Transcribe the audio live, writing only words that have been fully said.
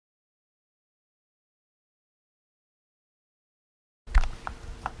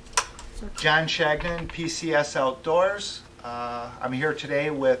John Shagnon, PCS Outdoors. I'm here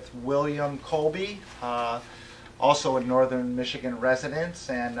today with William Colby, also a Northern Michigan resident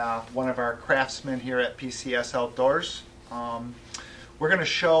and one of our craftsmen here at PCS Outdoors. We're going to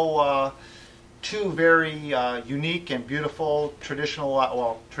show two very unique and beautiful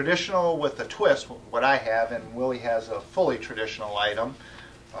traditional, traditional with a twist, what I have, and Willie has a fully traditional item.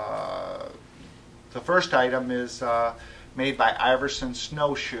 The first item is made by Iverson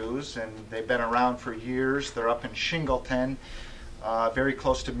Snowshoes, and they've been around for years. They're up in Shingleton, very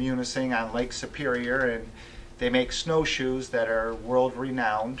close to Munising on Lake Superior, and they make snowshoes that are world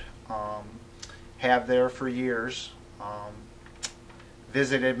renowned. Have there for years.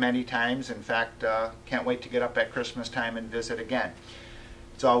 Visited many times. In fact, can't wait to get up at Christmas time and visit again.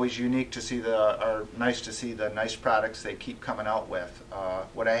 It's always unique to see or nice to see the nice products they keep coming out with.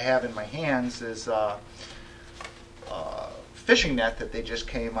 What I have in my hands is a fishing net that they just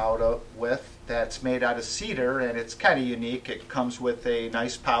came out with that's made out of cedar, and it's kind of unique. It comes with a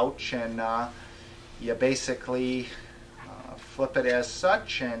nice pouch, and you basically flip it as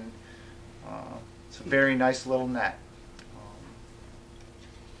such, and it's a very nice little net.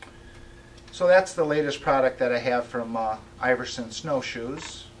 So that's the latest product that I have from Iverson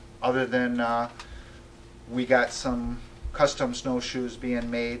Snowshoes. Other than we got some custom snowshoes being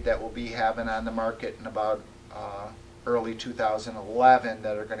made that we'll be having on the market in about early 2011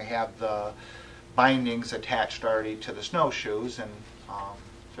 that are going to have the bindings attached already to the snowshoes, and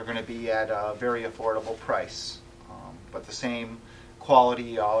they're going to be at a very affordable price. But the same quality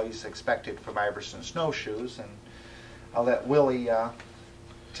you always expected from Iverson Snowshoes, and I'll let Willie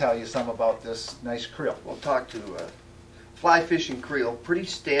tell you some about this nice creel. We'll talk to fly fishing creel, pretty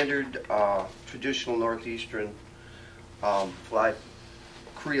standard traditional northeastern fly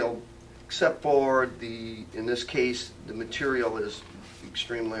creel, except for in this case the material is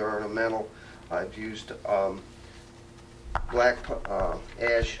extremely ornamental. I've used black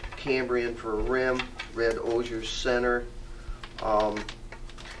ash Cambrian for a rim, red osier center, all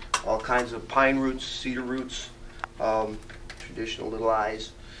kinds of pine roots, cedar roots, traditional little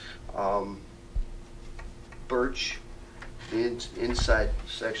eyes, birch, the inside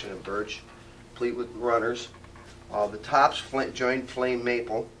section of birch, complete with runners. The tops joined flame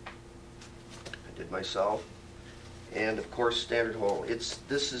maple, I did myself, and of course standard hole.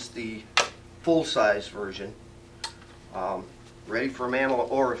 This is the full-size version, ready for a mammal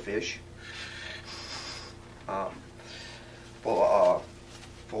or a fish. Full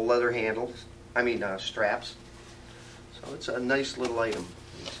leather handles, straps. So it's a nice little item.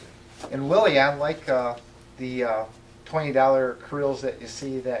 And Willie, unlike the $20 creels that you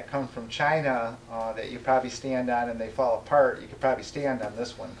see that come from China that you probably stand on and they fall apart, you could probably stand on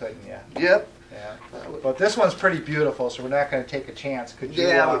this one, couldn't you? Yep. Yeah. But this one's pretty beautiful, so we're not going to take a chance. Could you?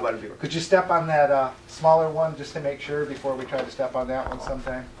 Yeah, could you step on that smaller one just to make sure before we try to step on that one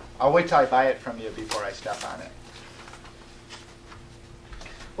sometime? I'll wait till I buy it from you before I step on it.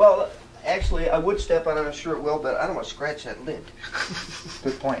 Well, actually, I would step on it, I'm sure it will, but I don't want to scratch that lid.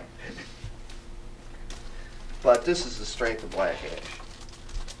 Good point. But this is the strength of black ash.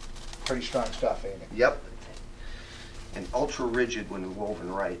 Pretty strong stuff, ain't it? Yep. And ultra rigid when woven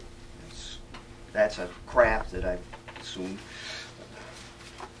right. That's a craft that I assume.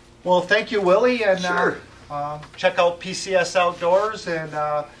 Well, thank you, Willie, and sure. Check out PCS Outdoors, and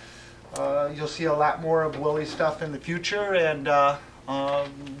you'll see a lot more of Willie's stuff in the future, and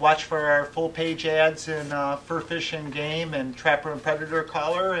watch for our full page ads in Fur Fish and Game and Trapper and Predator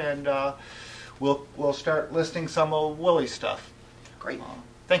Collar, and we'll start listing some of Willie's stuff. Great.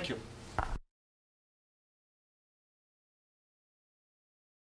 Thank you.